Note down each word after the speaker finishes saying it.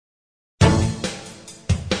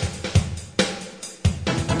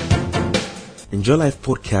Enjoy Life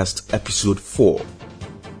Podcast, Episode 4.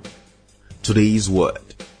 Today's word,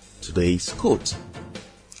 today's quote.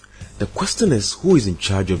 The question is, who is in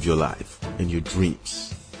charge of your life and your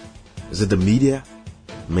dreams? Is it the media,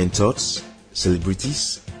 mentors,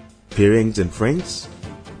 celebrities, parents and friends?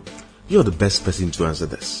 You're the best person to answer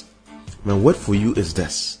this. My word for you is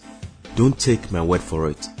this: don't take my word for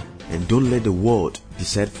it, and don't let the world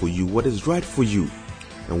decide for you what is right for you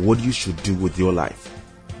and what you should do with your life.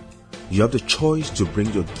 You have the choice to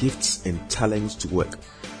bring your gifts and talents to work,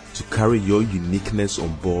 to carry your uniqueness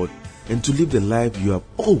on board, and to live the life you have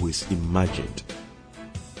always imagined.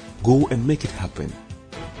 Go and make it happen.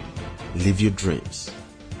 Live your dreams.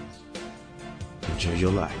 Enjoy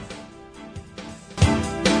your life.